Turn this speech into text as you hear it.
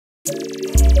First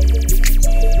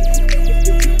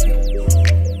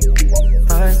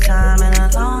time in a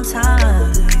long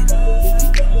time,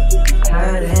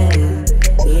 hurting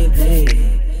deep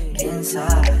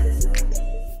inside.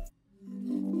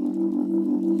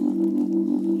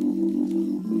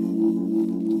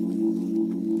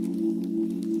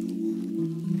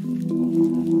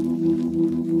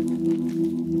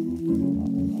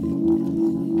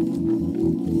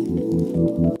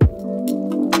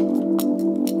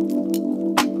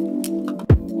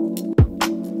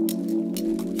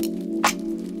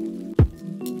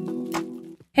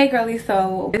 Hey girlies,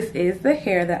 so this is the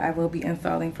hair that I will be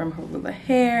installing from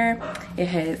Hurelahumanhair. It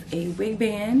has a wig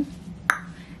band,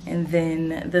 and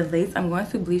then the lace, I'm going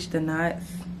to bleach the knots.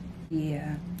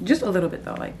 Yeah, just a little bit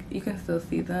though, like you can still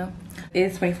see them.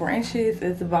 It's 24 inches,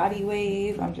 it's body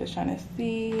wave. I'm just trying to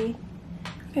see.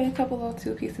 Okay, a couple little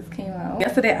two pieces came out.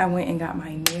 Yesterday I went and got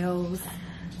my nails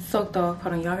soaked off.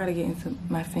 Hold on, y'all gotta get into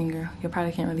my finger. You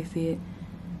probably can't really see it.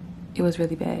 It was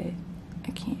really bad. I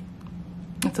can't.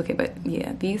 It's okay, but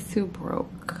yeah, these two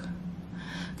broke.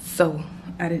 So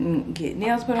I didn't get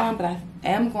nails put on, but I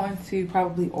am going to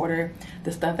probably order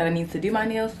the stuff that I need to do my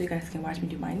nails so you guys can watch me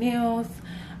do my nails.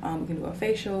 We can do a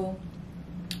facial.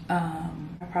 I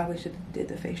probably should have did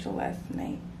the facial last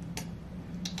night.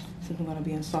 Since I'm gonna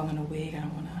be installing a wig, I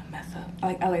don't wanna mess up.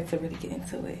 I like to really get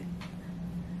into it.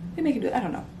 They make it do it, I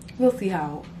don't know. We'll see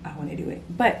how I want to do it.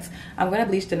 But I'm going to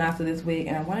bleach the knots of this wig,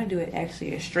 and I want to do it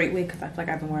actually a straight wig because I feel like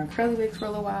I've been wearing curly wigs for a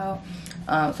little while.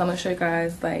 So I'm going to show you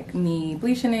guys like me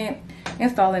bleaching it,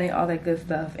 installing it, all that good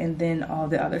stuff, and then all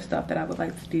the other stuff that I would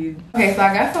like to do. Okay, so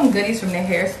I got some goodies from the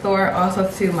hair store. Also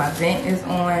too, my vent is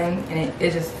on, and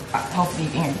it just, hopefully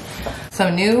you can hear me.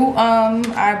 Some new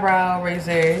eyebrow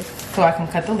razors so I can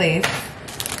cut the lace.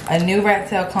 A new rat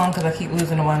tail comb because I keep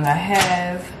losing the one that I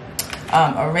have.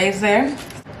 A razor.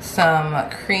 Some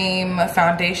cream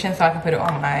foundation so I can put it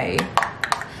on my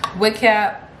wig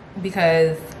cap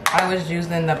because I was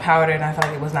using the powder and I felt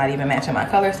like it was not even matching my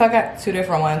color. So I got two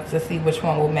different ones to see which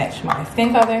one will match my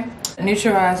skin color.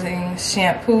 Neutralizing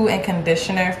shampoo and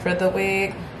conditioner for the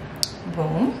wig.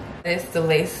 Boom. It's the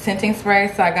lace tinting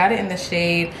spray. So I got it in the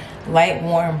shade light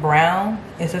warm brown.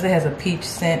 It says it has a peach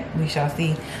scent, we shall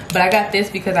see. But I got this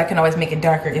because I can always make it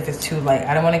darker if it's too light.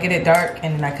 I don't want to get it dark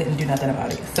and then I couldn't do nothing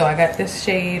about it. So I got this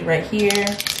shade right here,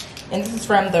 and this is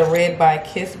from the Red by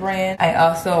Kiss brand. I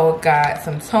also got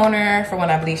some toner for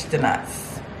when I bleach the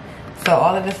knots. So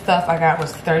all of this stuff I got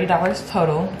was $30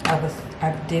 total.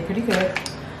 I did pretty good.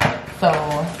 So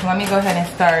let me go ahead and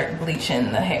start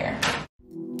bleaching the hair.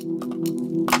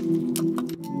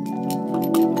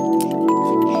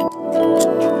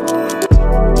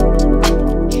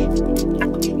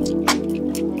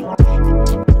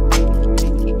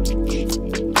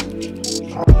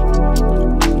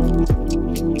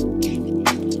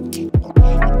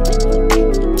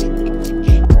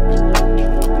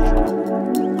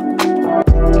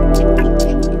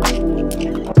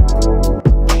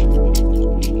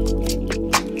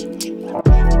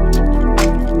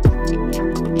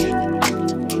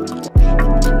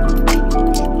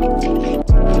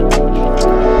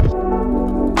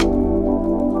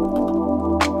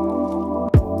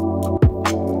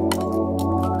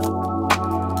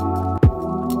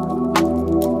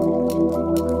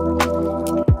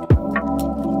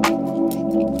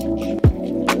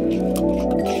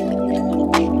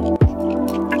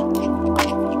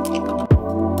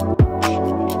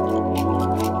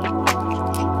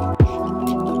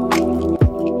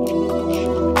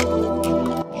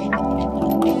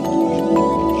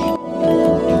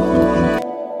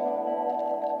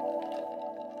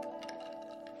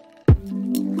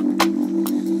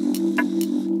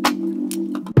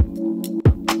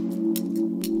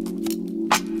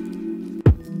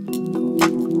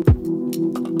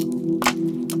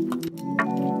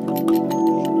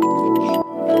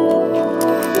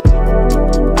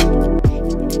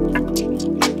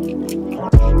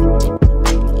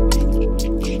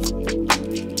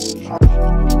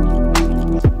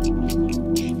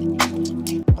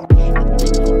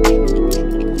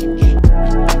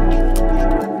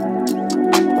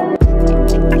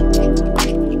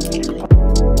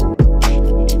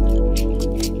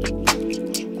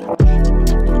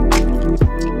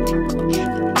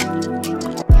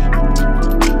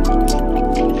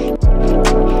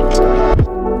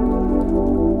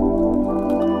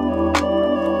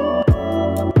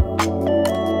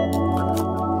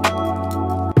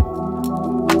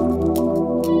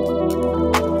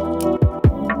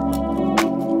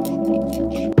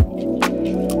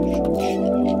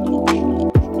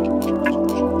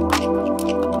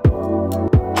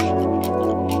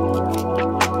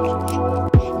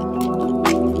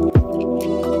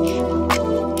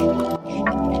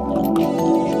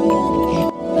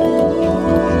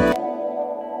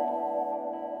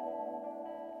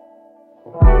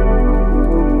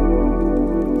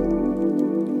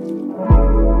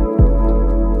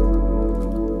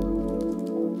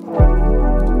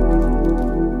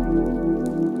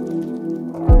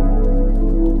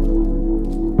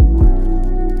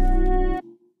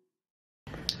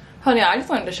 yeah, I just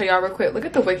wanted to show y'all real quick. Look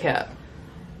at the wig cap.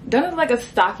 Doesn't it look like a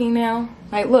stocking now?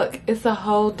 Like, look, it's a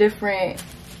whole different.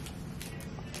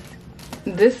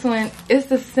 This one, it's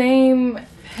the same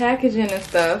packaging and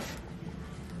stuff.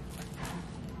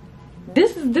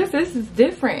 This is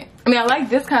different. I mean, I like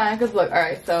this kind because look, all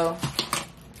right, so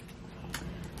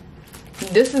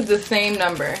this is the same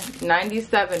number,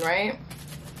 97, right?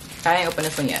 I ain't opened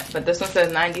this one yet, but this one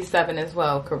says 97 as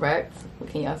well, correct?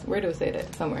 Can y'all, where do it say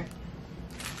that? Somewhere.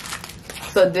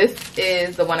 So this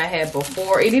is the one I had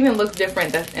before. It even looks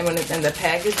different when it's in the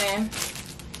packaging.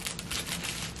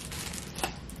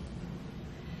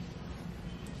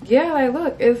 Yeah, like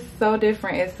look, it's so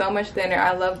different. It's so much thinner.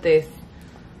 I love this.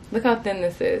 Look how thin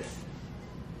this is.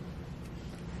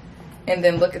 And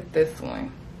then look at this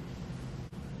one.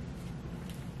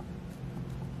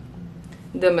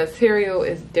 The material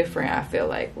is different, I feel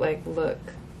like. Like, look.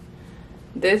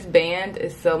 This band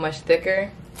is so much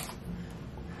thicker.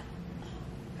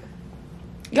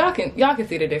 Y'all can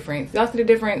see the difference. Y'all see the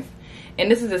difference?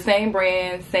 And this is the same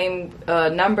brand, same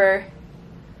number.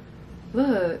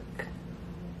 Look.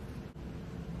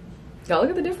 Y'all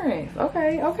look at the difference.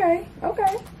 Okay, okay,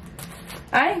 okay.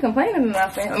 I ain't complaining or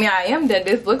nothing. I mean, I am that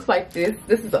this looks like this.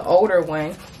 This is the older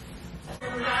one.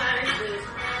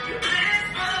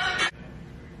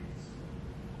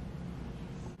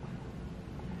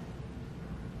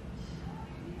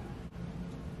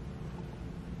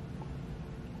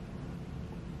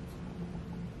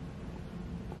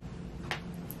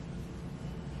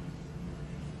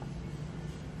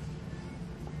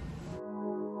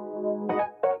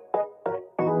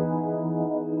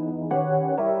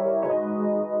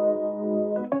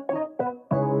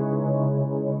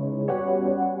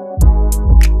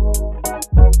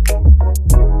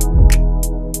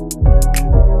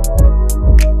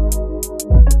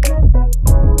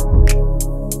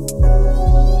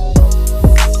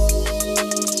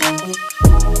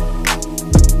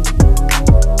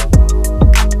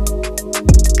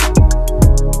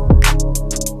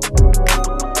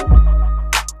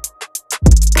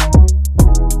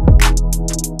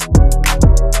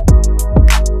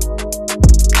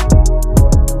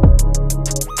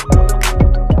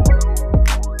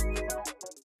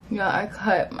 I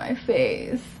cut my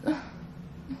face.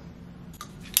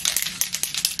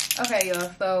 Okay,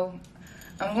 y'all, so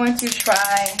I'm going to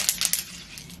try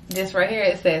this right here.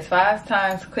 It says 5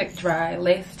 times quick dry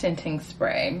lace tinting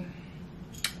spray.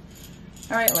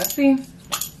 All right, let's see.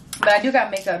 But I do got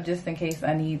makeup just in case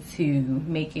I need to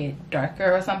make it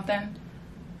darker or something.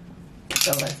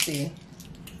 So let's see.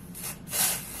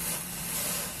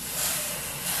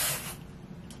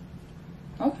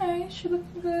 Okay, she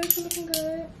looking good, she looking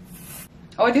good.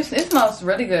 Oh, it smells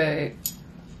really good.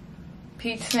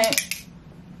 Peach scent.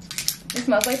 It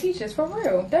smells like peaches, for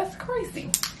real. That's crazy.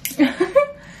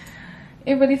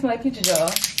 It really smells like peaches,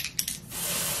 y'all.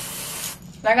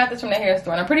 I got this from the hair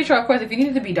store. And I'm pretty sure, of course, if you need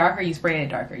it to be darker, you spray it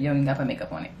darker. You don't even got to put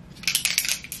makeup on it.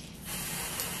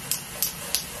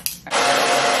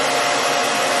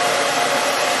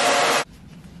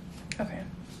 Okay.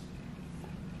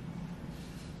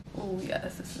 Oh,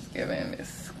 yes, this is giving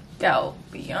Miss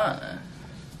Scalpiana.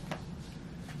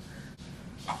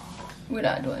 We're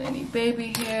not doing any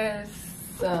baby hairs,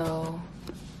 so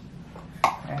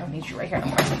I don't need you right here no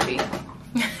more, baby.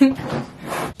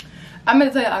 I'm gonna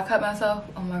tell you, I cut myself.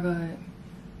 Oh my god.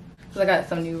 So I got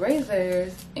some new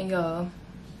razors, and y'all,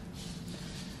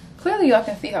 clearly y'all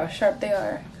can see how sharp they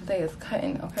are, because they is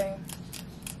cutting, okay?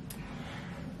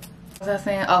 What was I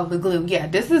saying? Oh, the glue. Yeah,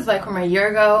 this is like from a year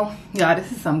ago. Y'all,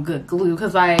 this is some good glue,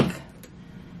 because like,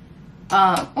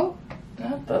 oh,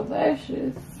 not the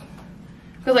lashes.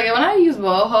 Cause like when I use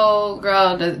Boho,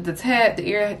 girl,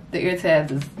 the ear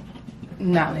tabs is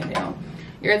not laying down.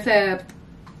 Ear tab,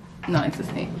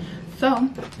 non-existent. So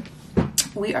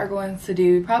we are going to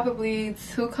do probably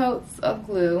 2 coats of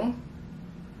glue.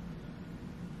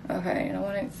 Okay, and I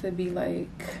want it to be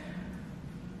like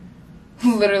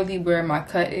literally where my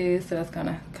cut is, so that's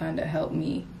gonna kind of help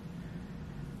me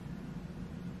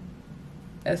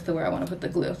as to where I want to put the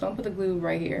glue. So I'm gonna put the glue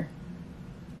right here.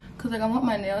 Cause like I want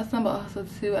my nails done, but also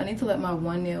too I need to let my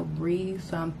one nail breathe.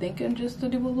 So I'm thinking just to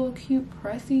do a little cute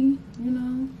pressy, you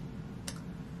know.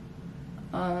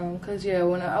 Cause yeah,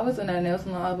 when I was in that nail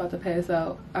salon, I was about to pass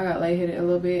out. I got lightheaded a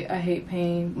little bit. I hate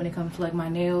pain when it comes to like my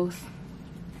nails.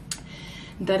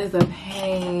 That is a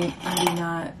pain I do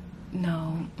not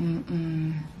know.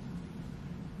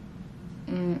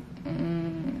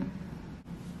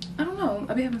 I don't know.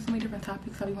 I be having so many different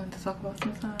topics I be wanting to talk about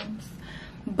sometimes.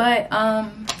 But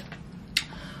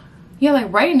yeah,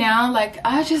 like right now, like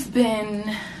I just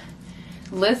been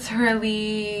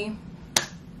literally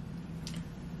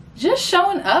just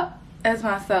showing up as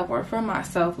myself or for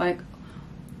myself. Like,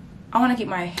 I want to keep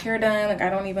my hair done. Like, I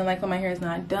don't even like when my hair is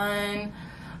not done.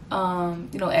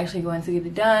 You know, actually going to get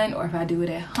it done, or if I do it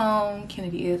at home.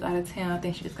 Kennedy is out of town. I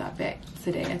think she just got back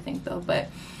today, I think, though. But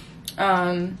because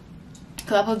I was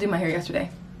supposed to do my hair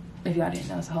yesterday. If y'all didn't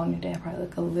know, it's a whole new day. I probably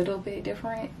look a little bit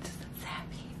different,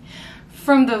 sappy,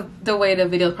 from the way the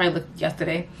videos probably looked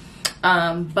yesterday.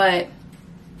 But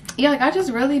yeah, like, I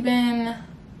just really been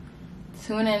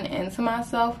tuning into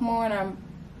myself more, and I'm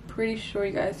pretty sure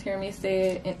you guys hear me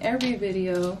say it in every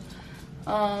video.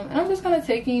 And I'm just kind of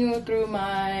taking you through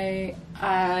my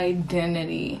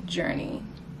identity journey.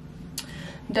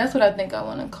 That's what I think I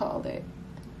want to call it.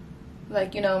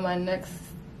 Like, you know, my next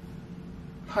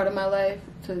part of my life,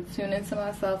 to tune into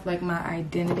myself, like my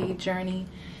identity journey.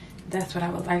 That's what I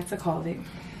would like to call it.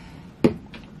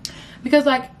 Because,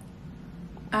 like,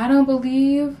 I don't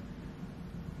believe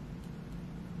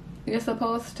you're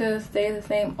supposed to stay the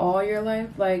same all your life.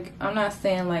 Like, I'm not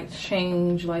saying, like,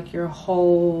 change, like, your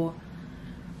whole,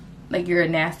 like, you're a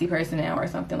nasty person now or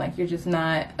something. Like, you're just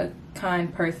not a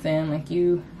kind person. Like,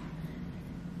 you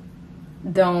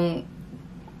don't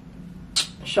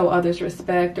show others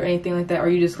respect or anything like that. Or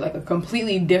you just, like, a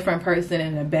completely different person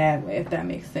in a bad way, if that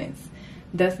makes sense.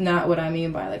 That's not what I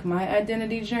mean by, like, my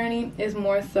identity journey. Is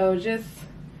more so just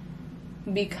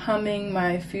becoming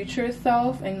my future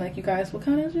self, and, like, you guys will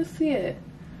kind of just see it.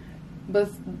 But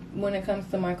when it comes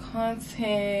to my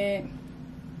content,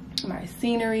 my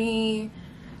scenery,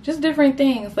 just different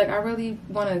things, like, I really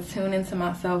want to tune into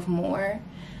myself more.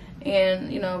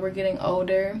 And, you know, we're getting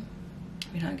older.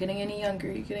 You're not getting any younger,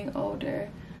 you're getting older.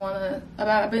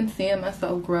 I've been seeing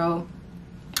myself grow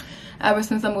ever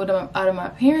since I moved out of my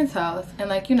parents' house. And,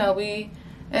 like, you know,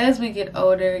 as we get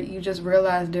older, you just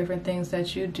realize different things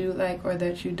that you do like or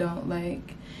that you don't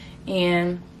like.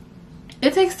 And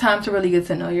it takes time to really get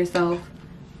to know yourself,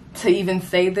 to even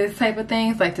say this type of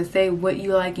things, like to say what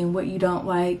you like and what you don't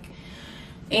like.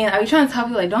 And I be trying to tell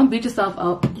you, like, don't beat yourself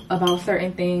up about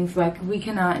certain things. Like, we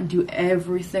cannot do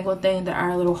every single thing that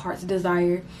our little hearts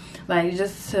desire. Like,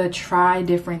 just to try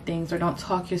different things, or don't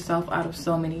talk yourself out of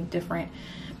so many different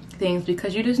things,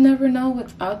 because you just never know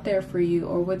what's out there for you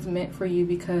or what's meant for you,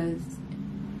 because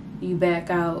you back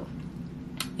out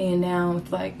and now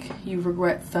it's like you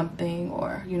regret something.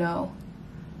 Or, you know,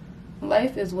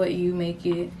 life is what you make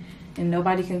it, and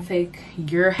nobody can take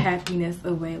your happiness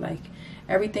away. Like,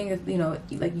 everything is, you know,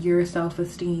 like your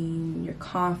self-esteem, your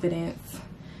confidence.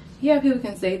 Yeah, people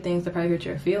can say things that probably hurt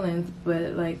your feelings,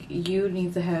 but, like, you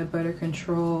need to have better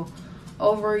control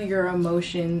over your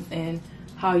emotions and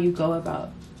how you go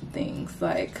about things.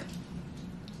 Like,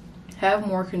 have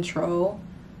more control,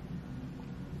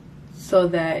 so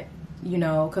that, you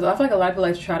know, because I feel like a lot of people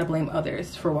like to try to blame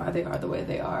others for why they are the way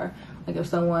they are. Like, if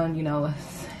someone, you know,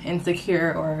 is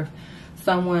insecure, or if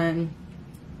someone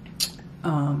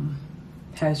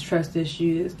has trust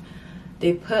issues,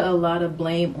 they put a lot of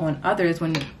blame on others,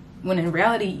 when in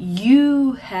reality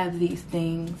you have these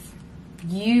things.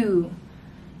 And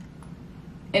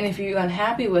if you're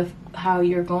unhappy with how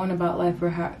you're going about life, or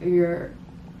how your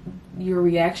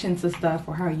reactions to stuff,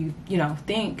 or how you know,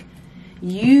 think,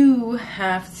 you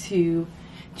have to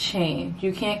change.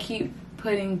 You can't keep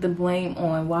putting the blame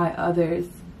on why others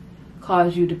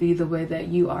cause you to be the way that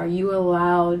you are. You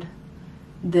allowed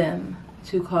them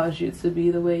to cause you to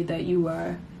be the way that you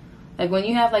are. Like, when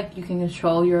you have, like, you can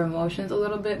control your emotions a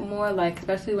little bit more, like,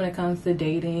 especially when it comes to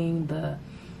dating, the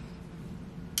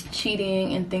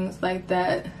cheating and things like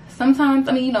that. Sometimes,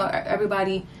 I mean, you know,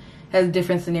 everybody has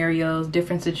different scenarios,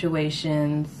 different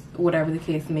situations, whatever the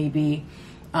case may be.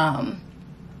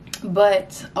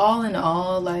 But all in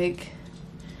all, like,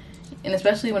 and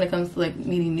especially when it comes to, like,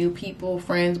 meeting new people,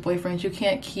 friends, boyfriends, you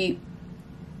can't keep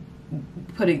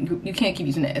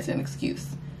using that as an excuse.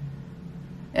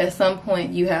 At some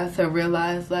point, you have to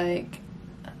realize, like,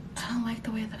 I don't like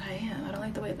the way that I am. I don't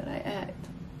like the way that I act.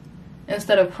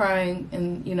 Instead of crying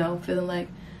and, you know, feeling like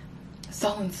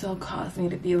so-and-so caused me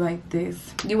to be like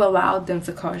this. You allowed them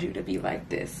to cause you to be like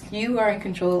this. You are in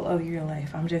control of your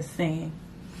life. I'm just saying.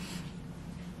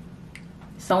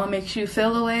 Someone makes you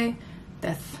feel a way,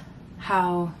 that's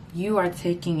how you are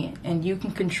taking it, and you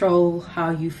can control how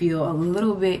you feel a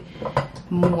little bit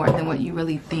more than what you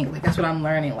really think. Like, that's what I'm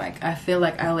learning. Like, I feel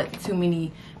like I let too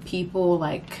many people,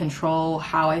 like, control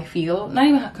how I feel. Not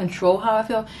even control how I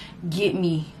feel, get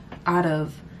me out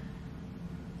of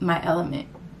my element,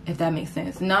 if that makes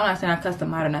sense. No, I'm not saying I cuss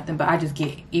them out or nothing, but I just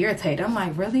get irritated. I'm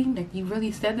like, really? Like, you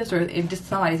really said this? Or it's just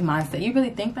somebody's mindset. You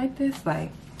really think like this?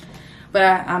 Like, but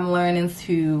I'm learning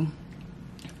to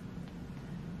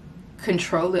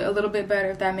control it a little bit better,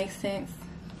 if that makes sense.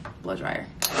 Blow dryer.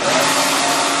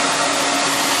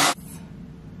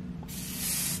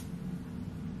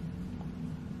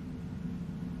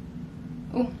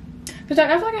 Ooh. Cause I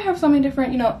feel like I have so many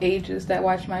different, you know, ages that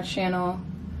watch my channel.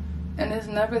 And it's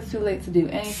never too late to do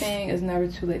anything. It's never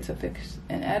too late to fix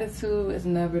an attitude. It's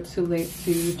never too late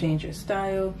to change your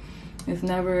style. It's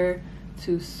never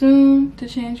too soon to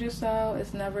change your style.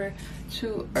 It's never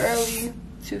too early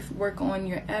to work on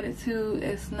your attitude.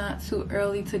 It's not too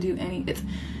early to do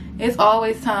it's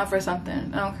always time for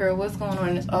something. I don't care what's going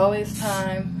on. It's always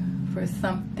time for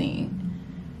something.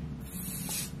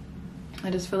 I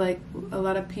just feel like a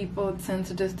lot of people tend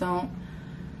to just don't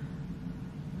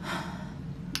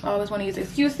always want to use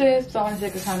excuses, don't want to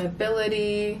take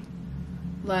accountability.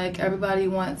 Like everybody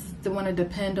wants to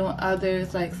depend on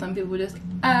others. Like some people just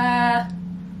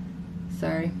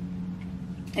sorry,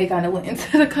 it kind of went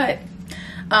into the cut.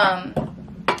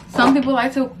 Some people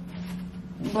like to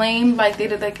blame, like they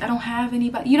did, like I don't have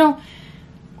anybody. You don't.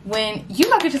 When you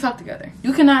gotta get yourself together,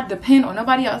 you cannot depend on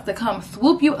nobody else to come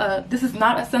swoop you up. This is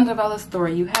not a Cinderella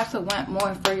story. You have to want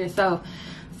more for yourself.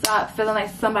 Stop feeling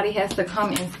like somebody has to come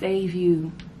and save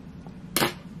you.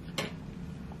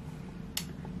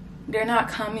 They're not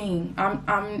coming.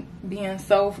 I'm being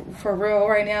so for real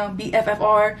right now.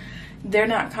 BFFR. They're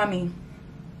not coming.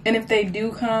 And if they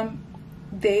do come,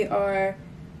 they are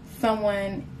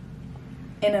someone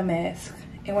in a mask.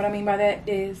 And what I mean by that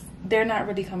is they're not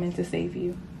really coming to save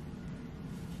you.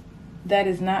 That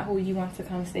is not who you want to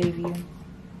come save you.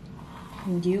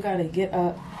 You gotta get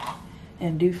up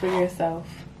and do for yourself.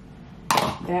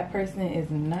 That person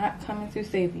is not coming to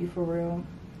save you for real.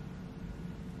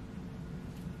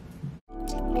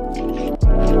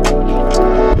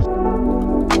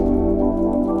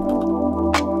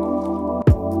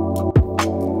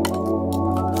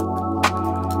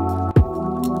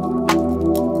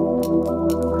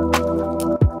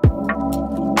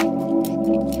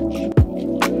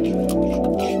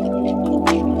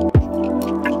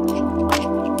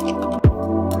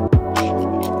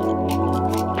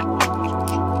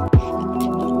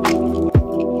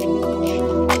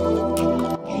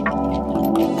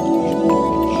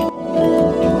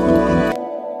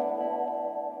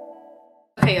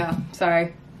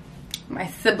 Sorry, my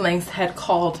siblings had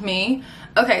called me.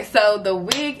 Okay, so the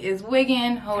wig is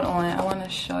wigging. Hold on, I want to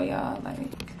show y'all. Like,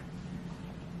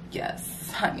 yes,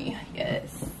 honey,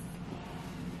 yes.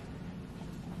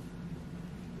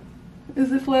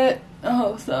 Is it flat?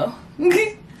 Oh, so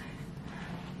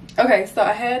okay, so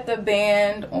I had the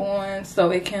band on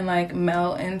so it can like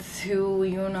melt into,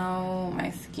 you know, my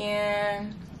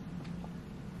skin.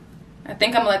 I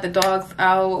think I'm gonna let the dogs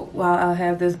out while I'll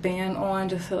have this band on,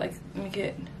 just to like make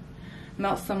it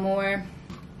melt some more.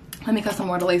 Let me cut some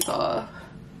more of the lace off,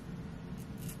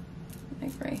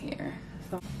 like right here.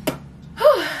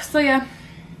 So yeah,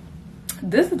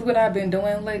 this is what I've been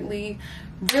doing lately.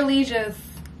 Really just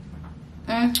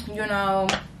you know,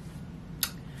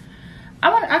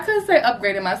 I could say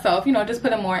upgraded myself, you know, just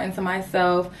putting more into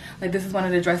myself. Like this is one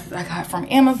of the dresses I got from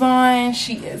Amazon.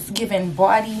 She is giving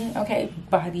body, okay,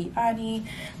 body. Let me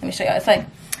show y'all. It's like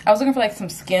I was looking for like some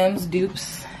Skims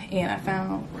dupes, and I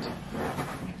found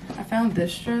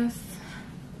this dress.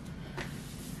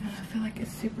 And I feel like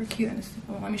it's super cute and it's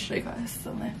super. Let me show you guys.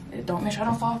 So don't make sure I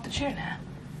don't fall off the chair now.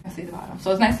 I see the bottom.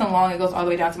 So it's nice and long. It goes all the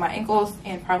way down to my ankles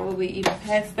and probably even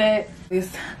past that.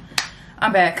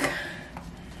 I'm back.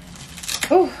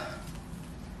 Ooh.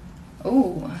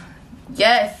 Ooh.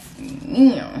 Yes.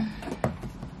 Yeah.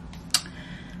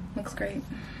 Looks great.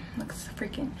 Looks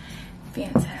freaking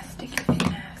fantastic, if you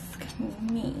ask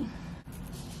me.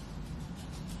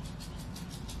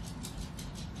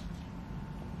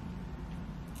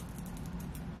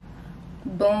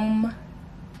 Boom.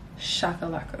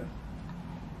 Shakalaka.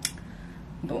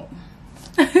 Boom.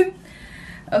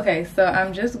 Okay, so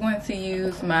I'm just going to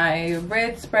use my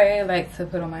red spray, like to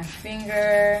put on my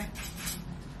finger,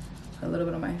 a little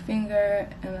bit on my finger,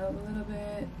 and a little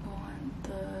bit on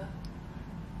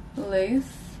the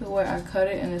lace where I cut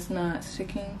it and it's not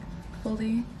sticking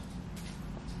fully.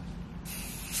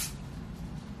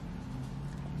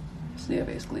 So yeah,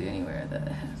 basically anywhere that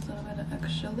has a little bit of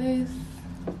extra lace,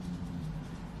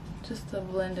 just to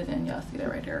blend it in. Y'all see that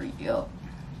right there? Yup.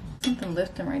 Something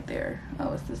lifting right there.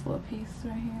 Oh, it's this little piece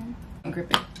right here. And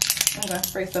grip it. I'm gonna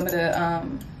spray some of the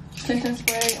tinting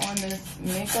spray on this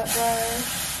makeup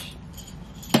brush.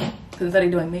 Because instead of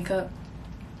doing makeup,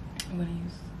 I'm gonna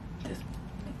use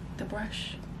the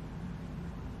brush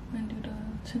and do the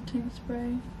tinting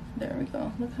spray. There we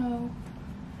go. Look how.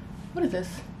 What is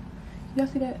this? Y'all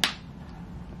see that?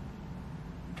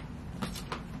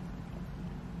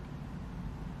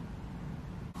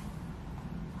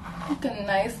 Like a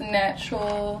nice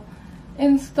natural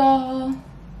install.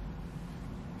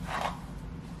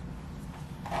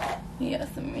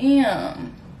 Yes,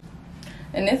 ma'am.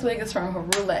 And this wig is from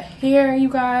hurelahumanhair, you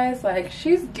guys. Like,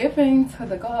 she's giving to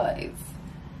the gods.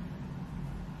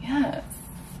 Yes.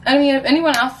 I mean, if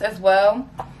anyone else as well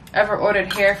ever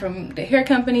ordered hair from the hair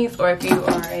companies, or if you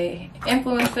are a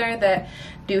influencer that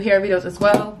do hair videos as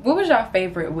well, what was your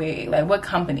favorite wig? Like, what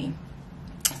company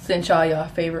sent y'all your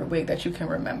favorite wig that you can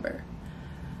remember?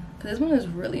 Because this one is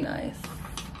really nice.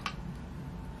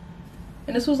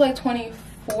 And this was like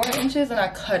 24 inches, and I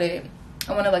cut it.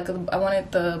 I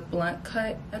wanted the blunt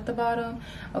cut at the bottom.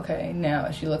 Okay, now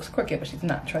she looks crooked, but she's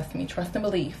not. Trust me, trust and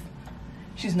believe.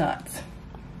 She's not.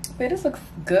 But this looks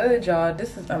good, y'all.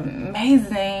 This is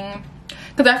amazing.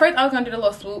 Because at first I was gonna do the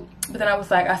little swoop, but then I was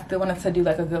like, I still wanted to do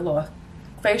like a good little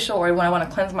facial, or when I want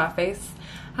to cleanse my face,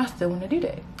 I still want to do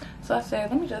that. So I said,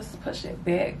 let me just push it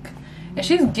back. And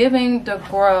she's giving the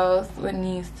girls what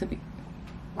needs to be.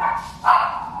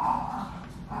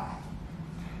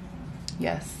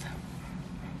 Yes.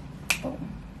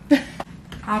 Boom.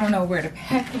 I don't know where the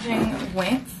packaging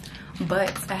went,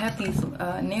 but I have these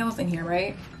nails in here,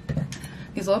 right?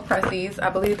 These little pressies. I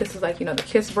believe this is like, you know, the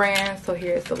Kiss brand. So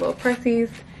here's the little pressies,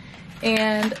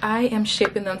 and I am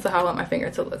shaping them to how I want my finger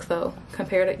to look. So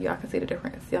compare it, y'all can see the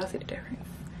difference. Y'all see the difference?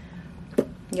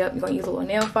 Yep, you're gonna use a little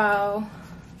nail file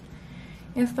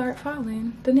and start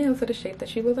filing the nails to the shape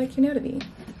that you would like your nail to be.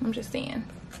 I'm just saying.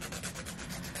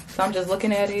 So I'm just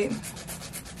looking at it.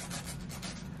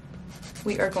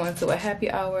 We are going to a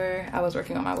happy hour. I was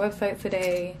working on my website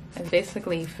today. It's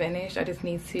basically finished. I just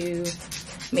need to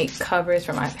make covers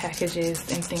for my packages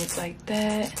and things like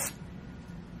that.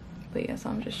 But yeah, so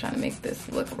I'm just trying to make this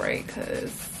look right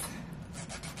because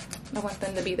I want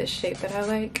them to be the shape that I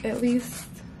like, at least.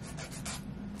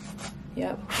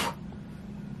 Yep.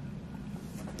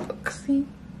 Look, see?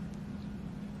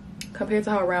 Compared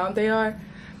to how round they are,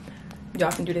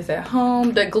 y'all can do this at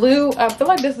home. The glue, I feel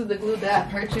like this is the glue that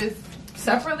I purchased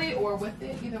separately or with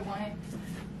it, either one.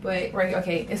 But right,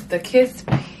 okay, it's the Kiss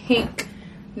Pink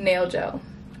Nail Gel.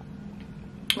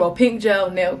 Well, pink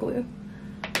gel nail glue.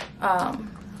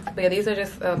 But yeah, these are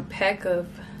just a pack of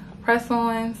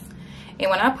press-ons. And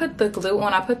when I put the glue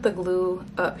on, I put the glue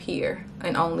up here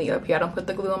and only up here. I don't put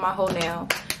the glue on my whole nail.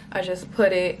 I just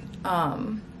put it,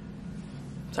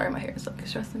 sorry, my hair is like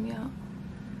stressing me out.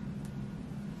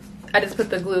 I just put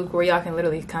the glue where y'all can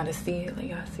literally kind of see it. Like,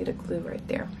 y'all see the glue right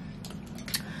there.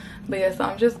 But yeah, so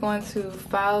I'm just going to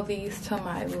file these to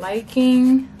my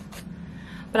liking.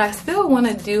 But I still want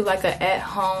to do like a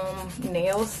at-home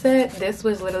nail set. This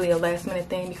was literally a last-minute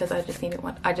thing because I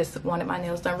just wanted my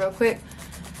nails done real quick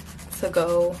to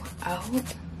go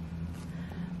out.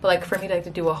 But like for me to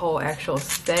do a whole actual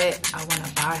set, I want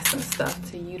to buy some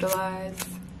stuff to utilize.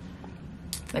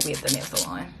 Maybe at the nail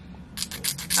salon.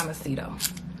 I'ma see though.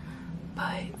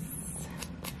 But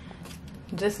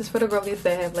this is for the girlies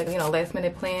that have, like, you know,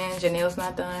 last-minute plans. Your nails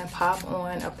not done. Pop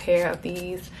on a pair of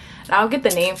these. I'll get the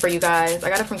name for you guys. I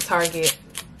got it from Target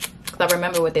because I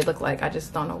remember what they look like. I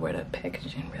just don't know where the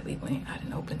packaging really went. I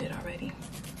didn't open it already.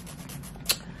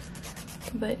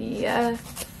 But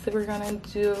yes, we're gonna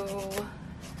do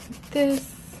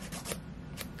this.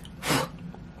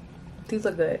 These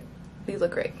look good. These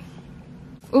look great.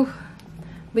 Ooh.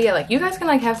 But yeah, like, you guys can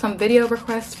like have some video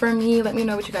requests for me. Let me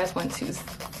know what you guys want to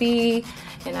see,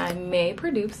 and I may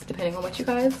produce depending on what you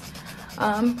guys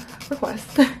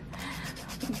request.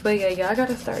 But yeah, y'all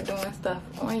gotta start doing stuff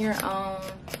on your own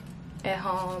at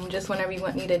home, just whenever you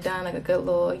want need it done, like a good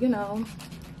little, you know,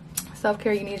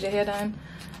 self-care. You need your hair done.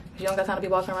 You don't got time to be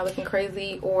walking around looking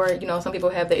crazy. Or, you know, some people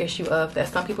have the issue of that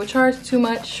some people charge too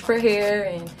much for hair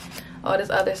and all this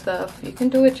other stuff. You can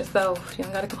do it yourself. You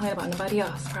don't gotta complain about nobody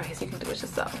else's price. You can do it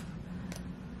yourself.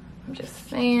 I'm just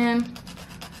saying.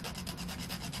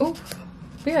 Ooh.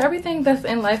 But yeah, everything that's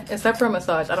in life except for a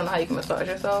massage. I don't know how you can massage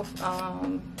yourself.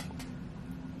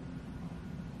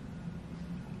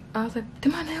 I was like,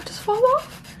 did my nail just fall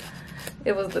off?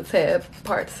 It was the tab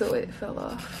part, so it fell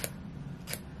off.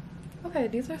 Okay,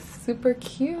 these are super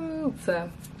cute. So,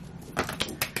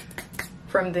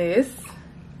 from this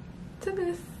to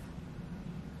this.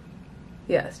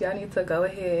 Yes, y'all need to go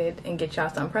ahead and get y'all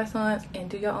some press-ons and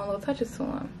do your own little touches to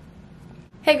them.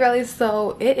 Hey girlies,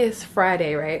 so it is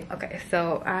Friday, right? Okay,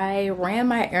 so I ran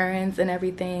my errands and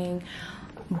everything,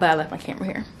 but I left my camera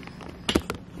here.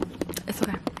 It's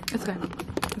okay, it's okay,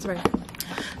 it's right.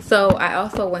 So I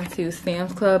also went to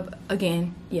Sam's Club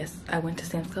again. Yes, I went to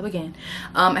Sam's Club again.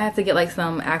 I had to get like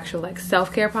some actual like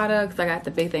self-care products. I got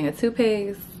the big thing of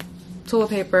toothpaste, toilet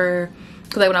paper.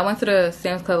 Cause like when I went to the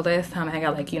Sam's Club last time, I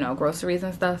got like, you know, groceries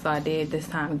and stuff. So I did this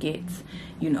time get,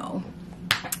 you know,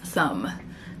 some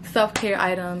self-care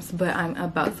items. But I'm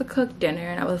about to cook dinner,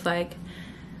 and I was like,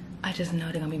 I just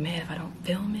know they're gonna be mad if I don't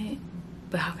film it.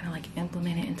 But how can I like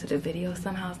implement it into the video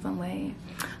somehow, some way?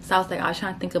 So I was like, I was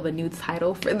trying to think of a new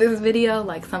title for this video,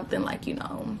 like something like, you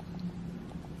know,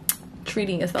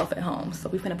 treating yourself at home. So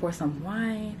we're gonna pour some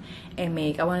wine and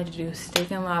make, I wanted to do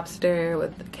steak and lobster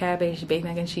with cabbage, baked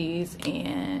mac and cheese,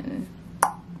 and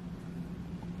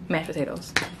mashed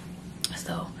potatoes.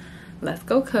 So let's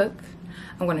go cook.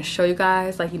 I'm gonna show you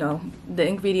guys, like, you know, the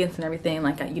ingredients and everything.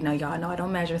 Like, you know, y'all know I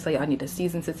don't measure, so y'all need to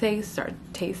season to taste, or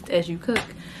taste as you cook.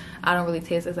 I don't really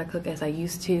taste as I cook as I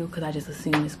used to, because I just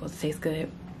assume it's supposed to taste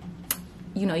good.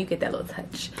 You know, you get that little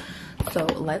touch. So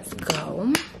let's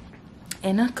go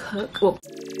and cook. Well,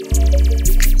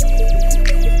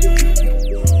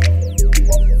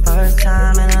 First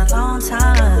time in a long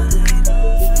time,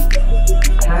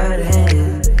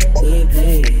 hurting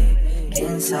deeply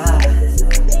inside.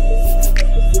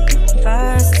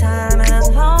 First time in a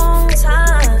long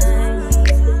time,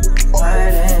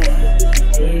 hurting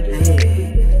deeply.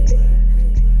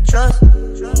 Trust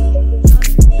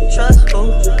who?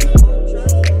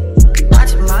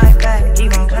 Watch my back,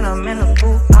 even when I'm in the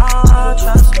booth. Oh,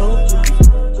 trust who?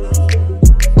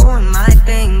 Doing my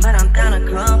thing, but I'm down to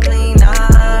come clean. I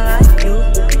like you.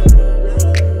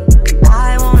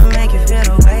 I wanna make you feel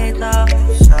the way, though.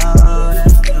 So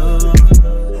that's true.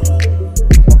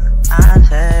 I'll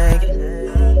take it.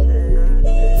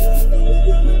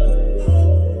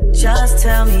 Just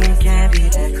tell me it can't be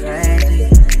that crazy.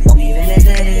 Even if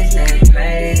it is that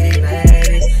crazy,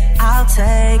 baby, I'll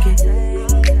take it.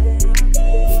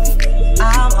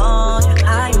 I'll hold you,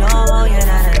 I know you're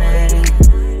not an enemy.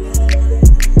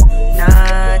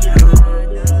 Not you.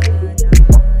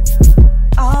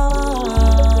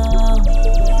 Oh,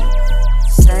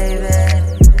 save it,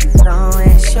 don't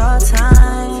waste your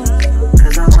time,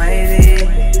 'cause I'm wavy,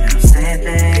 I'm saying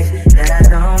things that I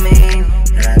don't mean,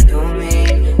 that I do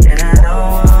mean, and I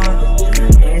don't want you to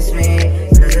miss me.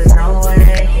 'Cause there's no way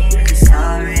that you're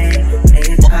sorry, that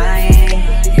you're trying,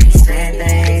 you say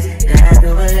things that I do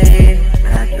believe,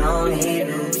 but I don't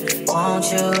even want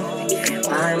you. In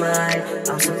my mind,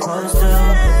 I'm supposed